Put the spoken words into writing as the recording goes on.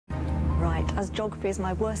Right, as geography is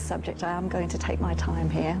my worst subject, I am going to take my time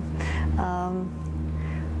here.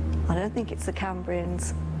 I don't think it's the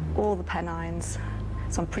Cambrians or the Pennines,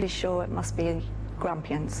 so I'm pretty sure it must be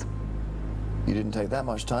Grampians. You didn't take that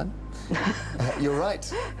much time. You're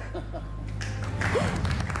right.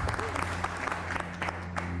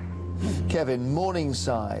 Kevin,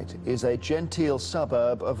 Morningside is a genteel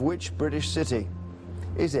suburb of which British city?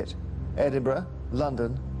 Is it Edinburgh,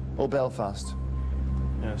 London, or Belfast?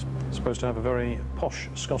 Yeah, it's supposed to have a very posh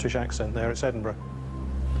Scottish accent there. It's Edinburgh.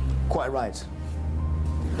 Quite right.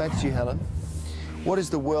 Back to you, Helen. What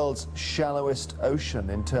is the world's shallowest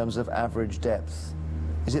ocean in terms of average depth?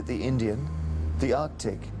 Is it the Indian, the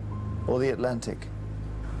Arctic, or the Atlantic?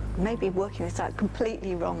 Maybe working this out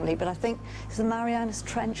completely wrongly, but I think is the Marianas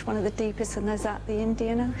Trench one of the deepest, and is that the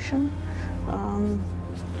Indian Ocean?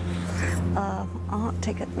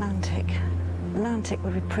 Arctic, Atlantic. Atlantic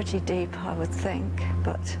would be pretty deep, I would think,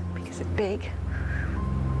 but because it's big.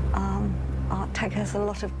 Arctic has a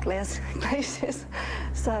lot of glaciers,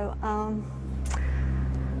 so I'm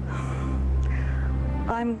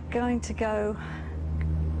going to go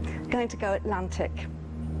Atlantic.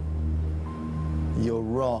 You're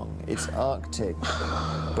wrong. It's Arctic.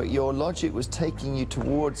 But your logic was taking you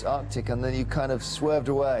towards Arctic, and then you kind of swerved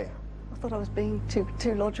away. I thought I was being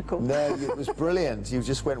too logical. No, it was brilliant. You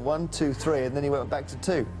just went 1, 2, 3, and then you went back to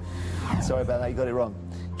 2. Sorry about that, you got it wrong.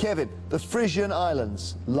 Kevin, the Frisian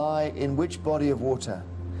Islands lie in which body of water?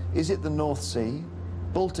 Is it the North Sea,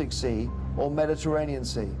 Baltic Sea, or Mediterranean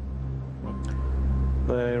Sea?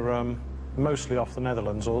 They're mostly off the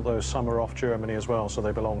Netherlands, although some are off Germany as well, so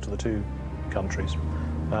they belong to the two countries.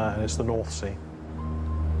 And it's the North Sea.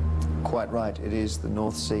 Quite right, it is the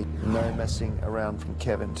North Sea. No messing around from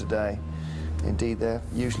Kevin today. Indeed, there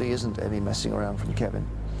usually isn't any messing around from Kevin.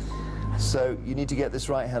 So you need to get this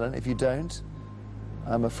right, Helen. If you don't,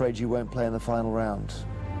 I'm afraid you won't play in the final round.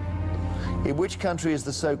 In which country is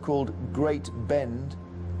the so-called Great Bend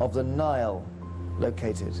of the Nile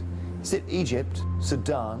located? Is it Egypt,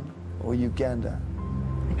 Sudan, or Uganda?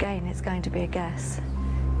 Again, it's going to be a guess.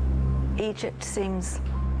 Egypt seems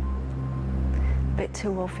a bit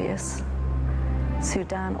too obvious.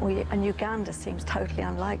 Sudan and Uganda seems totally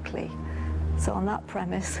unlikely. So on that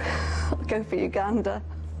premise, I'll go for Uganda.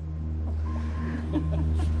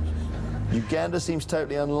 Uganda seems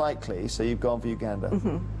totally unlikely, so you've gone for Uganda.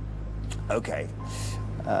 Mm-hmm. Okay.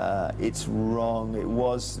 It's wrong. It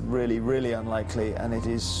was really, really unlikely, and it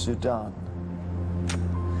is Sudan.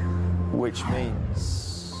 Which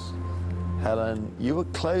means, Helen, you were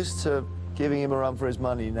close to giving him a run for his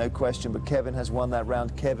money, no question, but Kevin has won that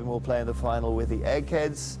round. Kevin will play in the final with the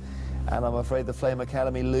Eggheads, and I'm afraid the Flame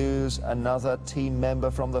Academy lose another team member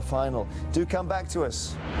from the final. Do come back to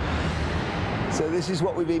us. So this is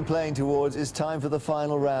what we've been playing towards. It's time for the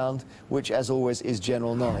final round, which, as always, is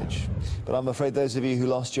general knowledge. But I'm afraid those of you who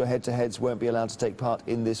lost your head-to-heads won't be allowed to take part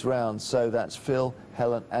in this round. So that's Phil,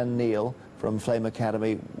 Helen and Neil from Flame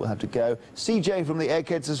Academy will have to go. CJ from the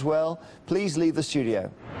Eggheads as well. Please leave the studio.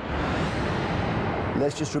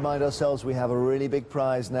 Let's just remind ourselves we have a really big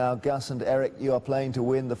prize now. Gus and Eric, you are playing to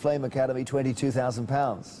win the Flame Academy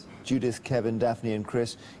 £22,000. Judith, Kevin, Daphne and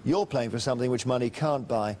Chris, you're playing for something which money can't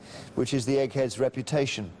buy, which is the Egghead's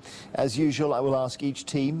reputation. As usual, I will ask each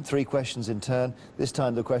team 3 questions in turn. This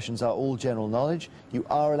time the questions are all general knowledge. You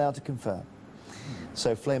are allowed to confirm.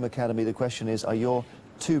 So Flame Academy, the question is, are your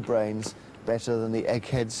 2 brains better than the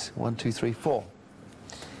Egghead's 1, 2, 3, 4?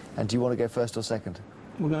 And do you want to go first or second?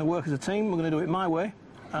 We're going to work as a team, we're going to do it my way,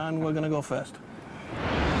 and we're going to go first.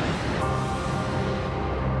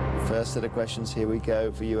 First set of questions, here we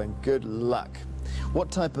go for you, and good luck.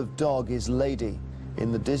 What type of dog is Lady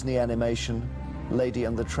in the Disney animation Lady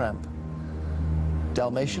and the Tramp?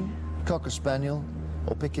 Dalmatian, Cocker Spaniel,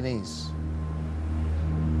 or Pekingese?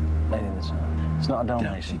 Lady and the Tramp. It's not a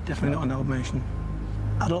Dalmatian. Yeah, definitely not a Dalmatian.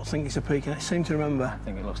 I don't think it's a Peking. I seem to remember. I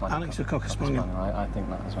think it looks like Alex a Cocker Spaniel. I think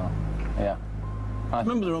that as well. Yeah.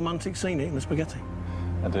 Remember the romantic scene eating the spaghetti?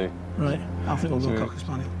 I do. Right. I think we'll go Cocker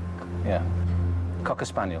Spaniel. Yeah. Cocker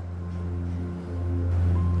Spaniel.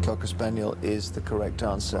 Cocker Spaniel is the correct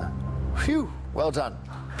answer. Phew, well done.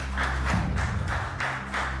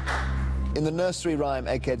 In the nursery rhyme,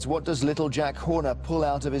 Eggheads, what does little Jack Horner pull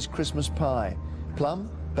out of his Christmas pie? Plum,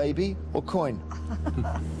 baby, or coin?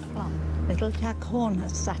 Plum. Little Jack Horner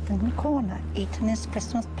sat in the corner eating his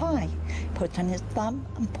Christmas pie, put on his thumb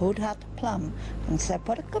and pulled out a plum and said,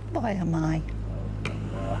 "What a good boy am I."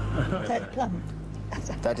 Said plum.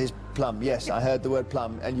 That is plum, yes, I heard the word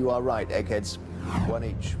plum, and you are right, Eggheads. 1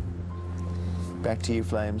 each. Back to you,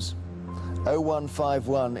 Flames.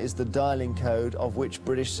 0151 is the dialing code of which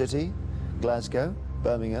British city? Glasgow,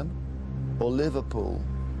 Birmingham, or Liverpool?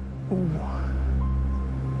 Ooh.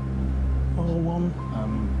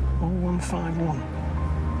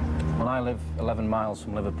 0151. Well, I live 11 miles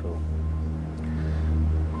from Liverpool.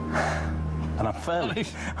 And I'm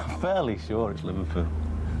fairly sure it's Liverpool.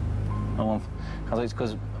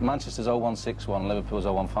 Because Manchester's 0161, Liverpool's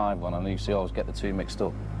 0151, and I used to always get the two mixed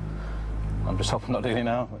up. I'm just hoping I'm not doing it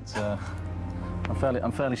now. It's,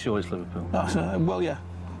 I'm fairly sure it's Liverpool. That's, well, yeah.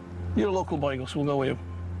 You're a local boy, Gus, we'll go with you.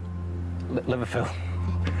 Liverpool.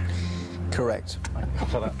 Correct.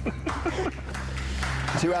 For that.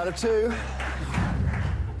 2 out of 2.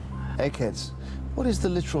 Eggheads, what is the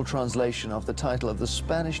literal translation of the title of the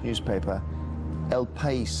Spanish newspaper El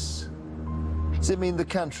País? Does it mean the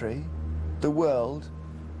country, the world,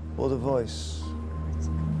 or the voice?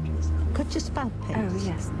 Could you spell peace? Oh,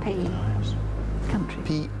 yes, pays. Country.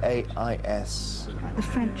 P-A-I-S. The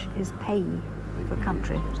French is pays for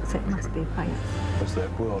country, so it must be pays. Because the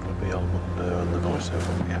world would be El Mundo and the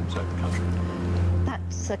voiceover, yeah, so the country.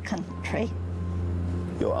 That's a country.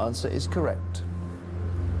 Your answer is correct.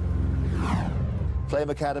 Flame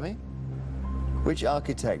Academy. Which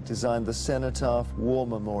architect designed the Cenotaph War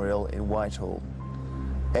Memorial in Whitehall?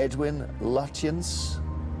 Edwin Lutyens,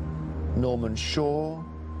 Norman Shaw,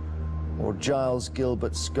 or Giles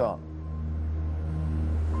Gilbert Scott?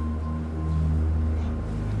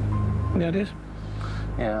 Yeah, it is.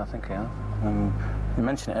 Yeah, I think I have. We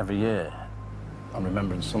mention it every year on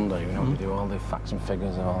Remembrance Sunday. You know, we do all the facts and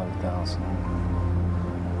figures of all everything else.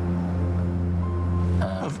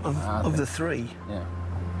 Of the three, Yeah.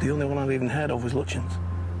 the only one I've even heard of was Lutyens.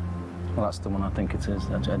 Well, that's the one I think it is.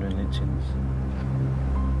 That's Edwin Lutyens.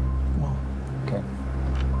 Well, Okay.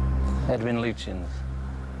 Edwin Lutyens.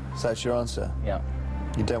 So that's your answer? Yeah.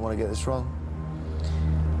 You don't want to get this wrong,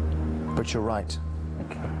 but you're right.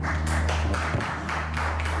 Okay.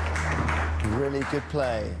 Really good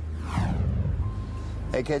play.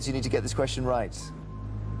 Eggheads, you need to get this question right.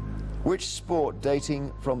 Which sport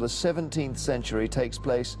dating from the 17th century takes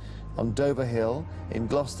place on Dover Hill in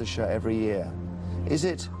Gloucestershire every year? Is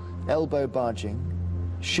it elbow barging,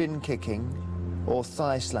 shin kicking, or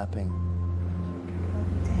thigh slapping?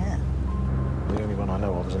 Yeah. The only one I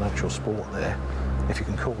know of as an actual sport there, if you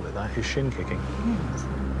can call it that, is shin kicking. Yes.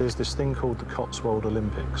 There's this thing called the Cotswold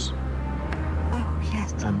Olympics, Oh,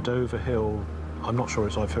 yes. and Dover Hill, I'm not sure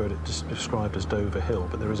if I've heard it described as Dover Hill,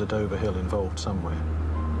 but there is a Dover Hill involved somewhere.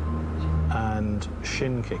 And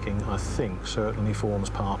shin kicking, I think, certainly forms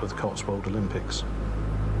part of the Cotswold Olympics.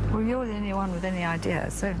 Well, you're the only one with any idea,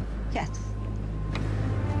 so... Yes.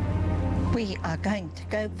 We are going to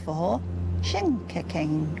go for shin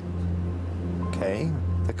kicking. Okay,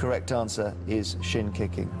 the correct answer is shin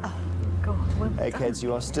kicking. Oh, God, well done. Eggheads,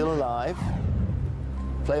 you are still alive.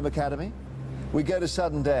 Flame Academy, we go to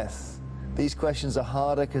sudden death. These questions are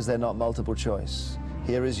harder because they're not multiple choice.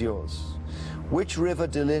 Here is yours. Which river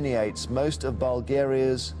delineates most of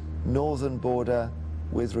Bulgaria's northern border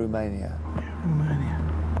with Romania? Romania.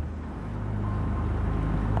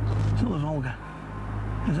 It's not the Volga,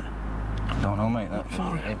 is it? Don't know, mate. That,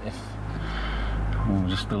 Far. if we'll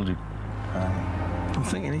just build it. I'm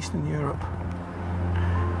thinking Eastern Europe.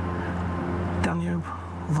 Danube,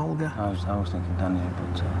 Volga. I was thinking Danube,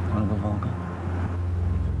 but want to go Volga?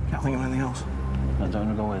 Can't think of anything else. I don't want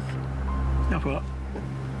to go with. Yeah, I've got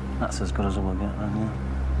That's as good as I will get, right? Yeah.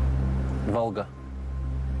 Volga.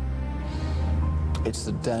 It's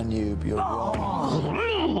the Danube, you're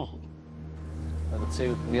wrong. We had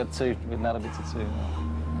two. We had a bit of two.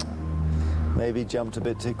 Maybe jumped a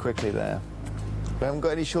bit too quickly there. We haven't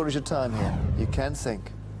got any shortage of time here. You can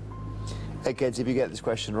think. Eggheads, if you get this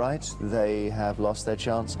question right, they have lost their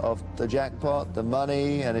chance of the jackpot, the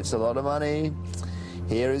money, and it's a lot of money.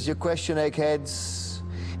 Here is your question, Eggheads.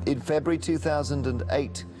 In February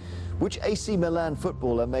 2008, which AC Milan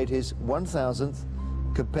footballer made his 1,000th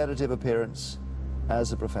competitive appearance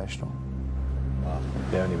as a professional?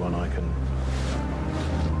 The only one I can,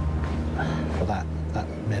 for that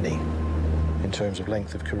many, in terms of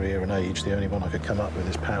length of career and age, the only one I could come up with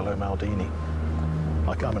is Paolo Maldini.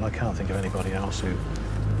 I mean, I can't think of anybody else who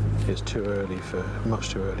is much too early for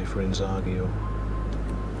Inzaghi, or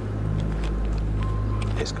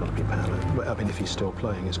it's got to be Paolo. I mean, if he's still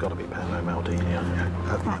playing, it's got to be Paolo Maldini.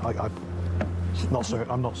 I'm not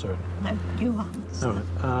certain. No, you answer.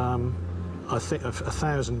 No, I think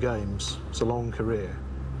 1,000 games. It's a long career,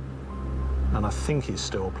 and I think he's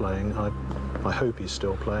still playing. I hope he's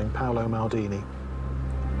still playing. Paolo Maldini.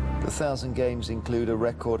 The 1,000 games include a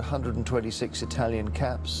record 126 Italian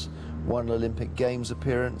caps, 1 Olympic Games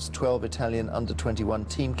appearance, 12 Italian under-21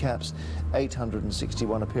 team caps,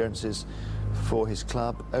 861 appearances for his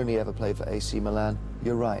club, only ever played for AC Milan,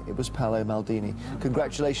 You're right, it was Paolo Maldini.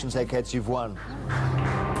 Congratulations, Eggheads, you've won.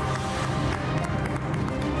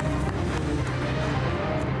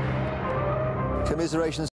 Commiserations.